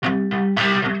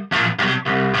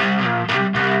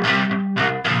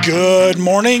Good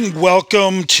morning.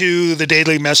 Welcome to the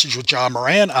Daily Message with John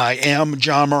Moran. I am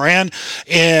John Moran,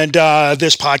 and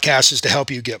this podcast is to help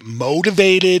you get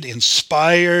motivated,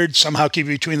 inspired, somehow keep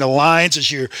you between the lines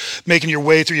as you're making your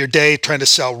way through your day trying to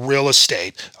sell real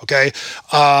estate. Okay.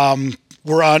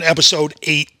 We're on episode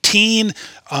 18,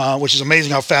 which is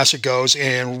amazing how fast it goes.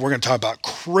 And we're going to talk about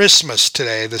Christmas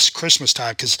today, this Christmas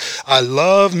time, because I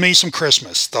love me some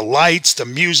Christmas. The lights, the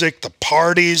music, the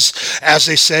parties. As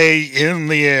they say, in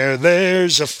the air,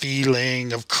 there's a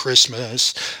feeling of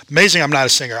Christmas. Amazing I'm not a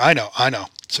singer. I know.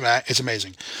 It's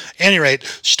amazing. At any rate,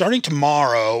 starting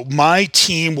tomorrow, my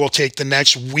team will take the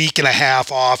next week and a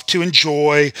half off to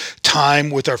enjoy time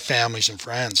with our families and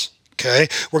friends. Okay,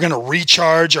 we're going to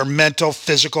recharge our mental,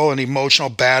 physical, and emotional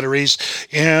batteries,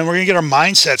 and we're going to get our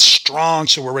mindset strong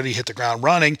so we're ready to hit the ground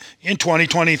running in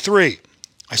 2023.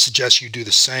 I suggest you do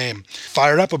the same.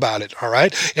 Fired up about it, all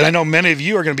right? And I know many of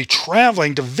you are going to be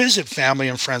traveling to visit family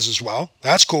and friends as well.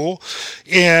 That's cool.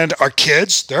 And our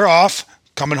kids, they're off,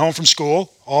 coming home from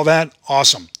school, all that,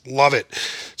 awesome. Love it.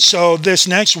 So this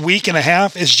next week and a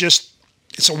half is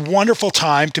it's a wonderful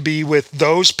time to be with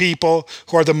those people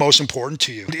who are the most important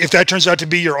to you. If that turns out to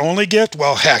be your only gift,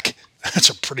 well, heck, that's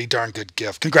a pretty darn good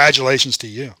gift. Congratulations to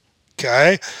you.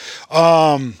 Okay.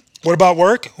 What about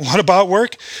work?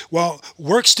 Well,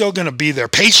 work's still going to be there,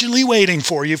 patiently waiting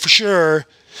for you for sure.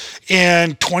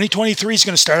 And 2023 is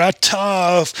going to start out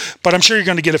tough, but I'm sure you're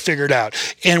going to get it figured out.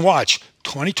 And watch,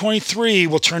 2023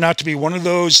 will turn out to be one of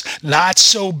those not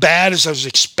so bad as I was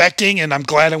expecting, and I'm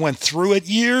glad I went through it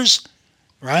years.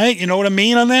 Right? You know what I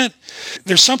mean on that?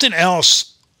 There's something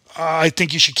else I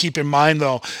think you should keep in mind,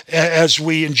 though, as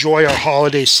we enjoy our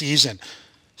holiday season.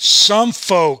 Some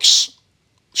folks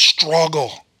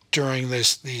struggle during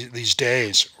these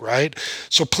days, right?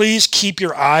 So please keep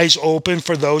your eyes open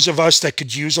for those of us that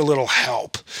could use a little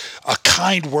help, a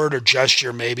kind word or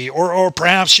gesture maybe, or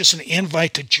perhaps just an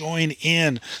invite to join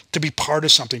in, to be part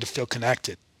of something, to feel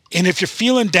connected. And if you're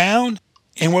feeling down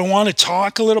and we want to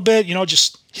talk a little bit,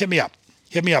 just hit me up.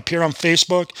 Hit me up here on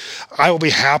Facebook. I will be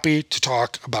happy to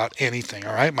talk about anything,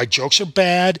 all right? My jokes are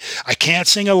bad. I can't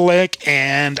sing a lick,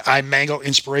 and I mangle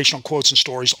inspirational quotes and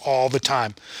stories all the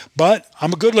time. But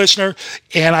I'm a good listener,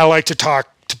 and I like to talk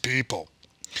to people.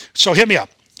 So hit me up,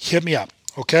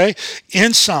 okay?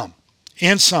 In sum,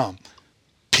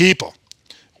 people,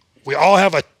 we all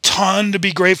have a ton to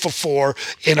be grateful for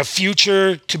and a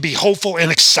future to be hopeful and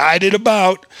excited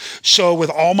about. So with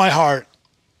all my heart,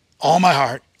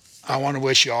 I want to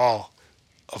wish you all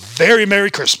a very Merry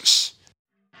Christmas.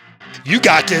 You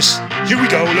got this. Here we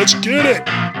go. Let's get it.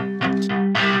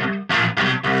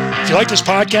 If you like this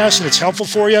podcast and it's helpful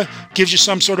for you, gives you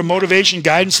some sort of motivation,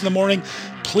 guidance in the morning,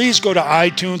 please go to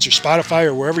iTunes or Spotify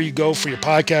or wherever you go for your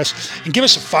podcast and give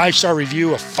us a 5-star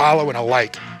review, a follow, and a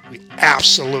like. We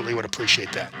absolutely would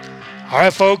appreciate that. All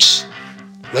right, folks,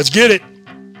 let's get it.